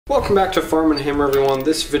Welcome back to Farm and Hammer, everyone.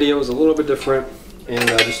 This video is a little bit different, and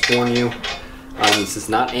I just warn you, this is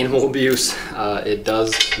not animal abuse. It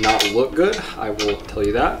does not look good, I will tell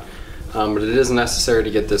you that, but it is necessary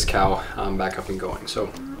to get this cow back up and going. So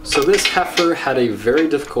this heifer had a very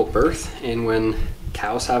difficult birth, and when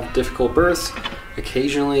cows have difficult births,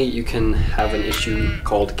 occasionally you can have an issue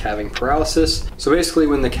called calving paralysis. So basically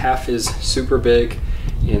when the calf is super big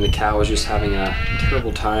and the cow is just having a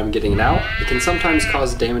terrible time getting it out, it can sometimes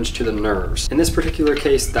cause damage to the nerves. In this particular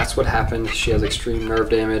case, that's what happened. She has extreme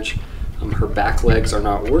nerve damage. Her back legs are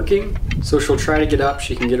not working, so she'll try to get up.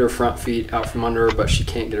 She can get her front feet out from under her, but she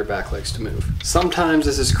can't get her back legs to move. Sometimes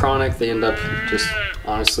this is chronic. They end up just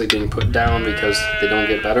honestly being put down because they don't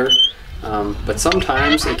get better. But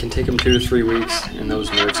sometimes it can take them 2 to 3 weeks and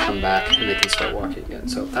those nerves come back and they can start walking again.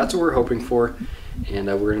 So that's what we're hoping for, and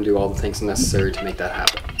we're going to do all the things necessary to make that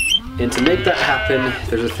happen. And to make that happen,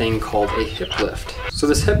 there's a thing called a hip lift. So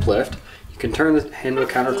this hip lift, you can turn the handle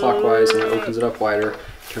counterclockwise and it opens it up wider.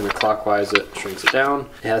 Turn it clockwise, it shrinks it down.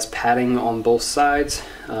 It has padding on both sides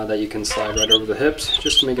that you can slide right over the hips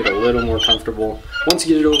just to make it a little more comfortable. Once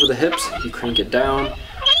you get it over the hips, you crank it down.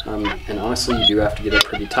 And honestly, you do have to get it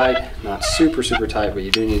pretty tight. Not super tight, but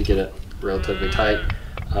you do need to get it relatively tight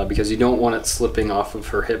because you don't want it slipping off of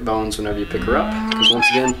her hip bones whenever you pick her up, because once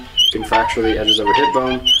again, you can fracture the edges of her hip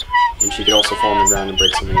bone and she could also fall on the ground and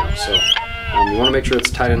break something else. So you want to make sure it's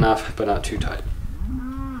tight enough, but not too tight.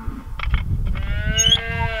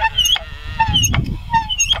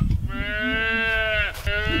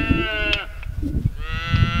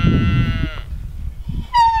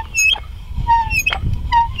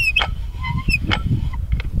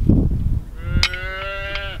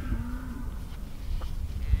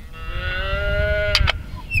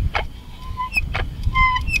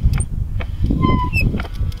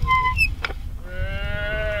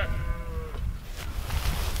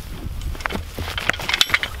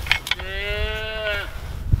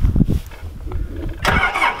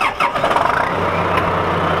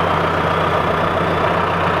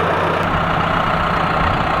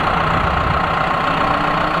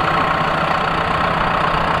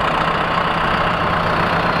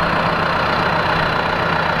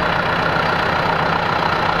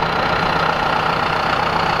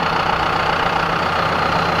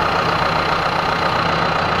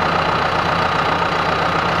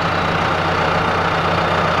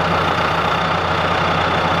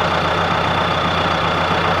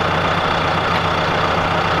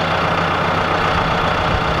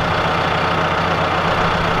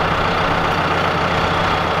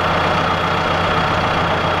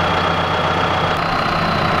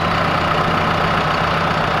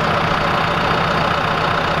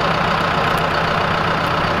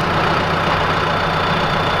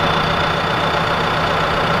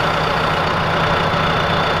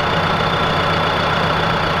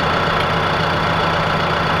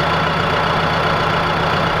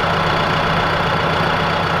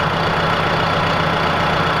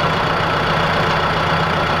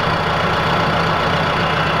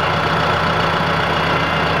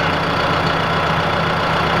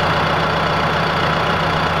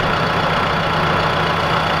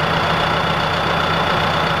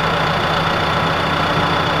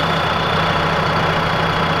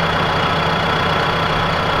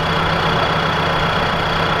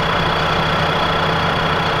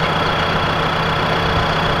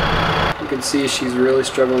 See, she's really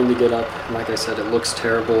struggling to get up. Like I said, it looks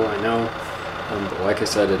terrible, I know, but like I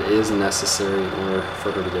said, it is necessary in order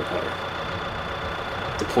for her to get better.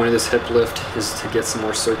 The point of this hip lift is to get some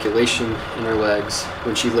more circulation in her legs.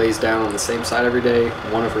 When she lays down on the same side every day,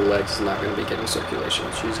 one of her legs is not going to be getting circulation.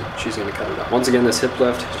 She's going to cut it off. Once again, this hip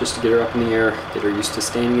lift is just to get her up in the air, get her used to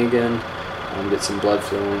standing again, get some blood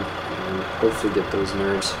flowing, and hopefully get those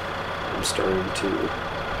nerves starting to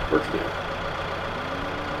work again.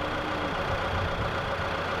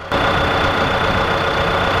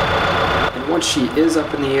 Once she is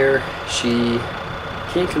up in the air, she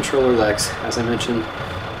can't control her legs, as I mentioned,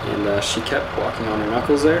 and she kept walking on her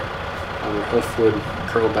knuckles there. Her hoof would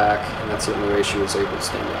curl back, and that's the only way she was able to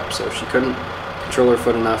stand up. So she couldn't control her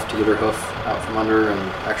foot enough to get her hoof out from under and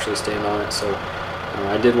actually stand on it. So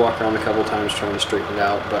I did walk around a couple times trying to straighten it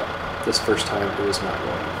out, but this first time it was not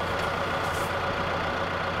going.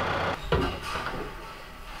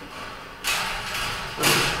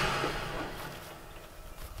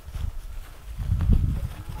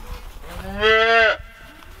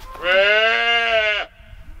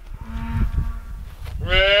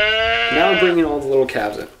 Now I'm bringing all the little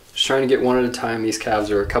calves in. Just trying to get one at a time. These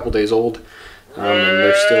calves are a couple days old, and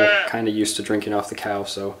they're still kind of used to drinking off the cow,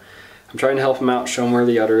 so I'm trying to help them out, show them where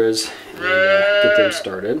the udder is, and get them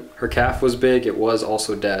started. Her calf was big, it was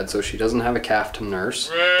also dead, so she doesn't have a calf to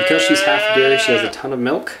nurse. Because she's half dairy, she has a ton of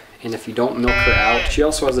milk, and if you don't milk her out, she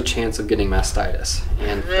also has a chance of getting mastitis,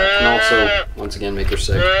 and that can also, once again, make her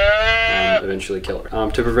sick and eventually kill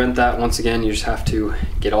her. To prevent that, once again, you just have to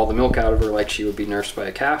get all the milk out of her like she would be nursed by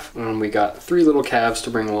a calf. We got 3 little calves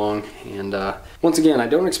to bring along, and once again, I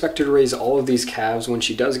don't expect her to raise all of these calves when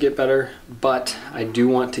she does get better, but I do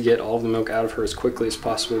want to get all of the milk out of her as quickly as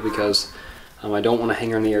possible because I don't want to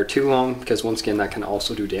hang her in the air too long, because once again that can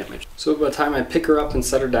also do damage. So by the time I pick her up and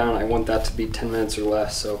set her down, I want that to be 10 minutes or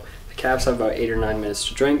less. So the calves have about 8 or 9 minutes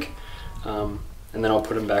to drink, and then I'll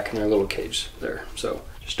put them back in their little cage there. So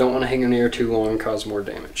just don't want to hang her in the air too long and cause more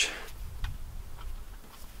damage.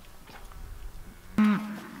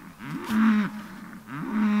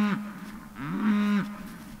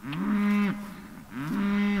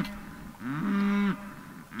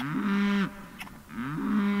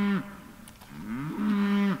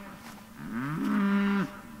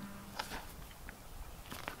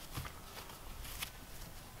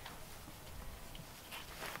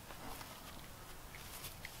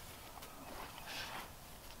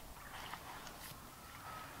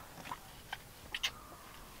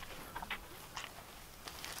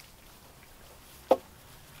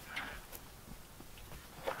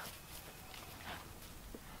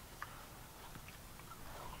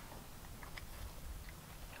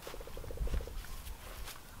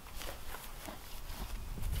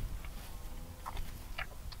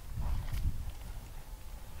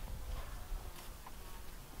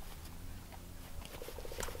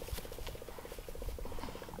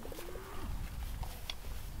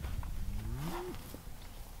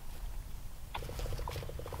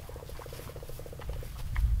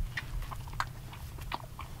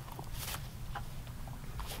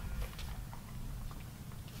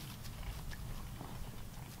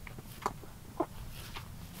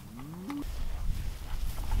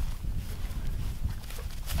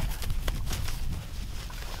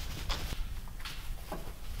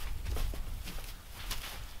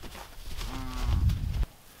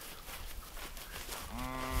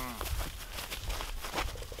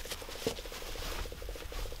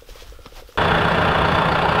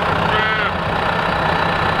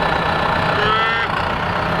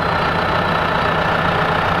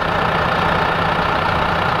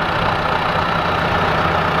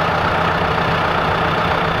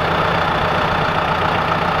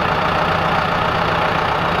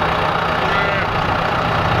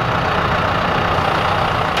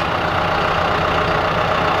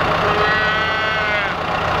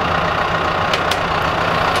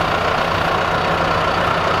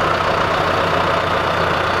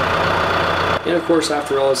 And of course,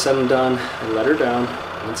 after all is said and done, I let her down.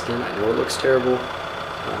 Once again, I know it looks terrible,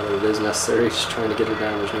 but it is necessary. Just trying to get her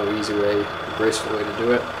down. There's no easy way, or graceful way to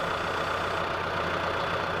do it.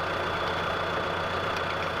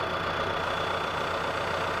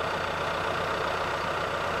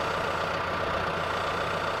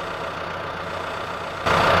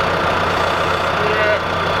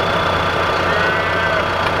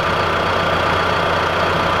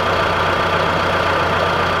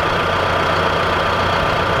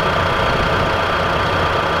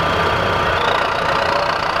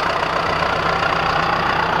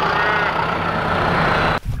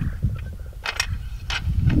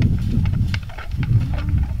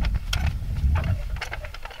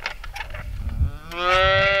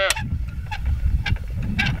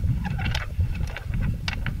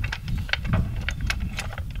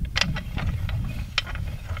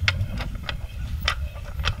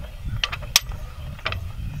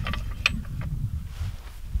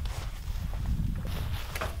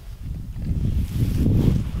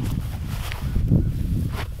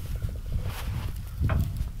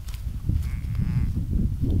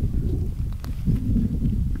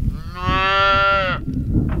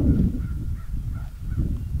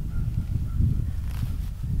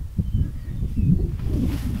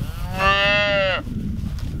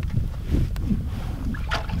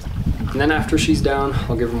 And then after she's down,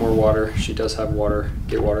 I'll give her more water. She does have water,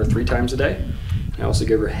 get water 3 times a day. I also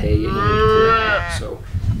give her hay and so.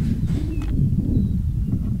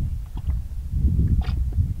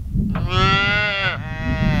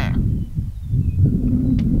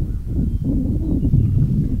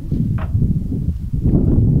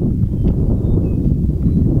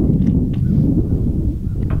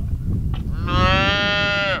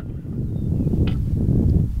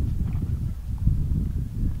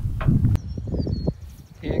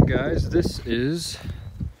 Guys, this is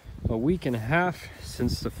a week and a half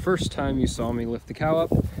since the first time you saw me lift the cow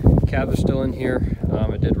up. Calves are still in here.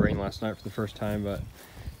 It did rain last night for the first time, but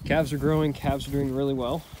calves are growing. Calves are doing really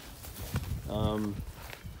well.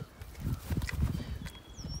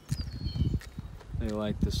 They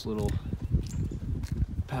like this little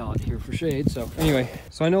pallet here for shade. So anyway,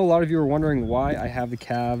 so I know a lot of you are wondering why I have the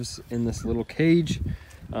calves in this little cage,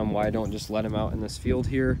 why I don't just let them out in this field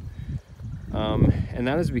here. And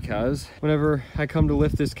that is because whenever I come to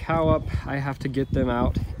lift this cow up, I have to get them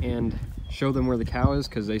out and show them where the cow is,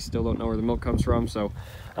 because they still don't know where the milk comes from. So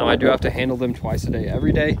I do have to handle them twice a day,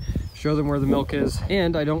 every day, show them where the milk is.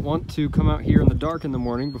 And I don't want to come out here in the dark in the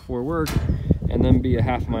morning before work and then be a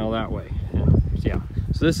half mile that way. And yeah,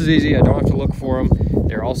 so this is easy. I don't have to look for them.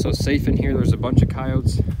 They're also safe in here. There's a bunch of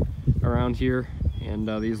coyotes around here, and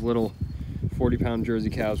these little 40-pound Jersey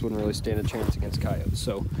cows wouldn't really stand a chance against coyotes.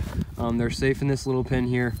 So they're safe in this little pen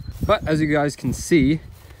here. But as you guys can see,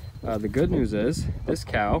 the good news is this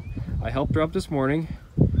cow, I helped her up this morning.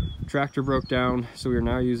 Tractor broke down, so we are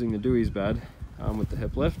now using the Dewey's bed with the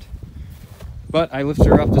hip lift. But I lifted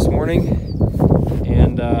her up this morning,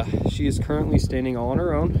 and she is currently standing all on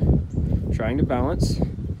her own, trying to balance.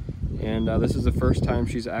 And this is the first time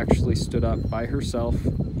she's actually stood up by herself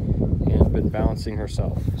and been balancing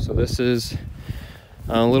herself. So this is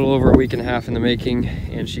a little over a week and a half in the making,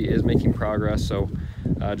 and she is making progress. So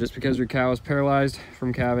just because your cow is paralyzed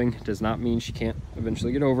from calving does not mean she can't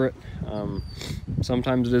eventually get over it.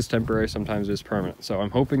 Sometimes it is temporary, sometimes it is permanent. So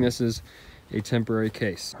I'm hoping this is a temporary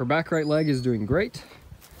case. Her back right leg is doing great.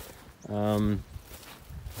 Her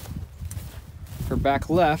back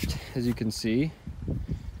left, as you can see,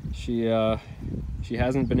 she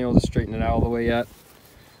hasn't been able to straighten it out all the way yet.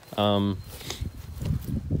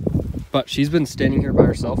 But she's been standing here by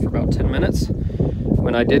herself for about 10 minutes.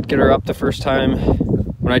 When I did get her up the first time,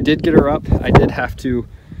 I did have to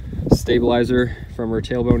stabilize her from her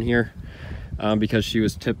tailbone here because she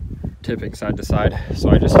was tipping side to side. So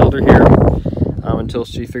I just held her here until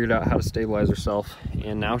she figured out how to stabilize herself.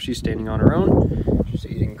 And now she's standing on her own. She's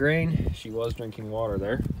eating grain. She was drinking water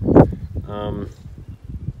there.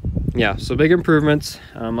 Yeah, so big improvements.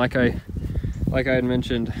 Like I had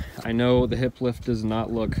mentioned, I know the hip lift does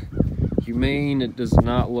not look humane. It does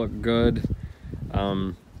not look good.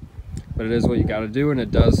 But it is what you got to do, and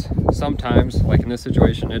it does sometimes, like in this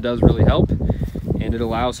situation, it does really help, and it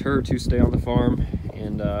allows her to stay on the farm.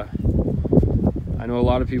 And I know a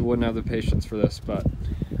lot of people wouldn't have the patience for this, but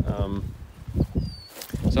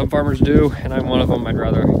some farmers do, and I'm one of them. I'd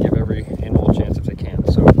rather give every animal a chance if they can.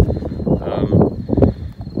 So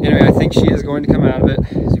anyway, I think she is going to come out of it.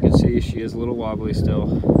 As you can see, she is a little wobbly still.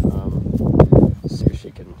 Let's see if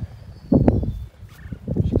she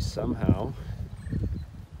somehow,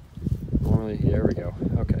 normally, there we go,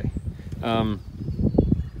 okay. I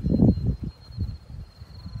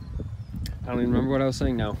don't even remember what I was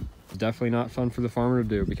saying now. It's definitely not fun for the farmer to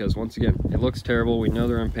do, because once again, it looks terrible. We know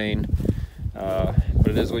they're in pain, but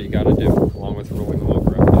it is what you got to do, along with rolling them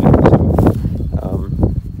over every day. So,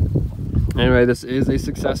 anyway, this is a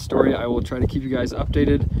success story. I will try to keep you guys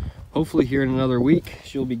updated. Hopefully here in another week,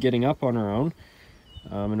 she'll be getting up on her own.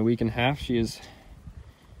 In a week and a half, she is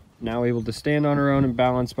now able to stand on her own and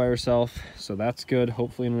balance by herself, so that's good.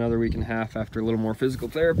 Hopefully in another week and a half, after a little more physical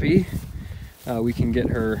therapy, we can get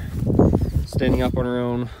her standing up on her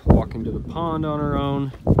own, walking to the pond on her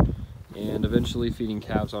own, and eventually feeding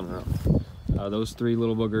calves on her own. Those three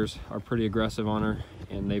little boogers are pretty aggressive on her,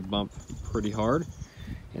 and they bump pretty hard,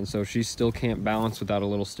 and so she still can't balance without a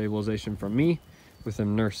little stabilization from me with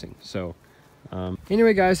them nursing. So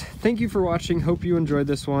anyway guys, thank you for watching. Hope you enjoyed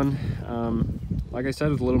this one. Like I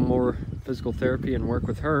said, with a little more physical therapy and work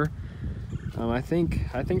with her, I think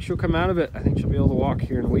she'll come out of it. I think she'll be able to walk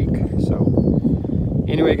here in a week. So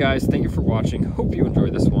anyway guys, thank you for watching. Hope you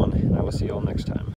enjoyed this one, and I will see you all next time.